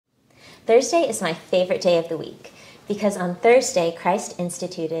Thursday is my favorite day of the week because on Thursday, Christ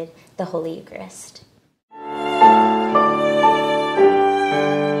instituted the Holy Eucharist.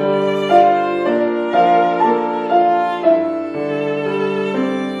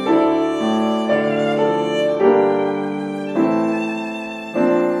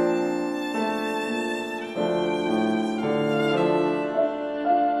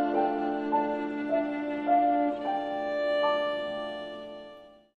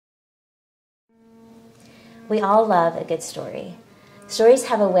 We all love a good story. Stories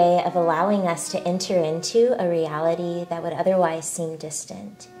have a way of allowing us to enter into a reality that would otherwise seem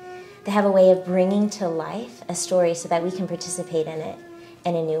distant. They have a way of bringing to life a story so that we can participate in it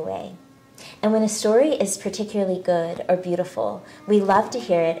in a new way. And when a story is particularly good or beautiful, we love to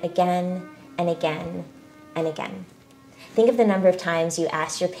hear it again and again and again. Think of the number of times you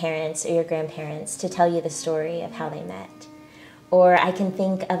asked your parents or your grandparents to tell you the story of how they met. Or I can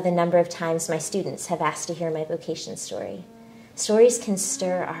think of the number of times my students have asked to hear my vocation story. Stories can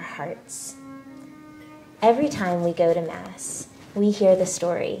stir our hearts. Every time we go to Mass, we hear the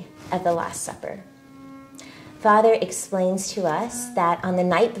story of the Last Supper. Father explains to us that on the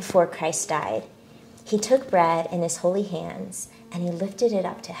night before Christ died, he took bread in his holy hands and he lifted it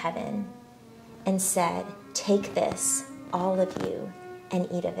up to heaven and said, "Take this, all of you, and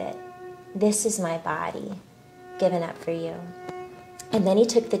eat of it. This is my body, given up for you." And then he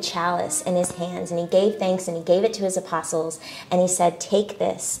took the chalice in his hands and he gave thanks and he gave it to his apostles and he said, "Take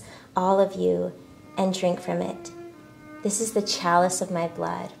this, all of you, and drink from it. This is the chalice of my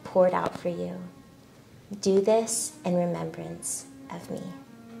blood poured out for you. Do this in remembrance of me."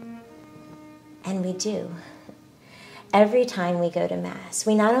 And we do. Every time we go to Mass,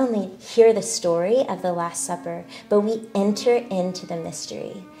 we not only hear the story of the Last Supper, but we enter into the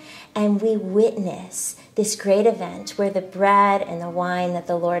mystery and we witness this great event where the bread and the wine that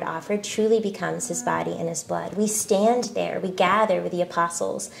the Lord offered truly becomes his body and his blood. We stand there, we gather with the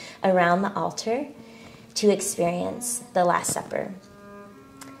apostles around the altar to experience the Last Supper.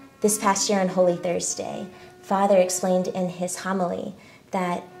 This past year on Holy Thursday, Father explained in his homily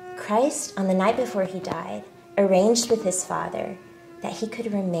that Christ, on the night before he died, arranged with his Father that he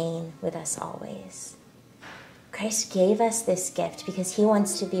could remain with us always. Christ gave us this gift because he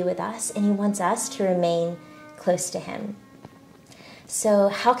wants to be with us and he wants us to remain close to him. So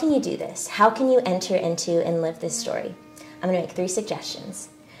how can you do this? How can you enter into and live this story? I'm going to make 3 suggestions.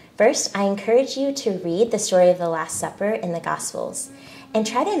 First, I encourage you to read the story of the Last Supper in the Gospels and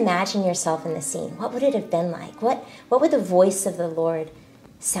try to imagine yourself in the scene. What would it have been like? What would the voice of the Lord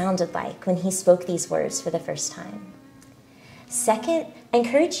sounded like when he spoke these words for the first time? Second, I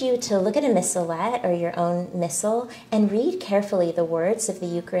encourage you to look at a missalette or your own missal and read carefully the words of the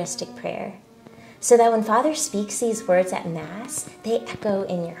Eucharistic prayer so that when Father speaks these words at Mass, they echo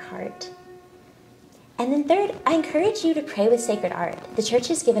in your heart. And then third, I encourage you to pray with sacred art. The Church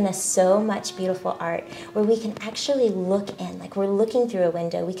has given us so much beautiful art where we can actually look in, like we're looking through a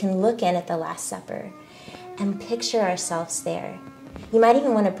window. We can look in at the Last Supper and picture ourselves there. You might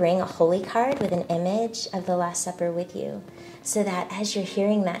even want to bring a holy card with an image of the Last Supper with you so that as you're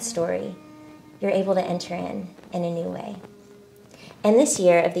hearing that story, you're able to enter in a new way. In this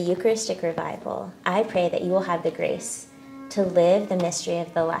year of the Eucharistic Revival, I pray that you will have the grace to live the mystery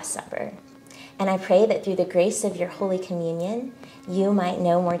of the Last Supper. And I pray that through the grace of your Holy Communion, you might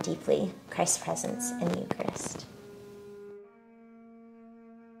know more deeply Christ's presence in the Eucharist.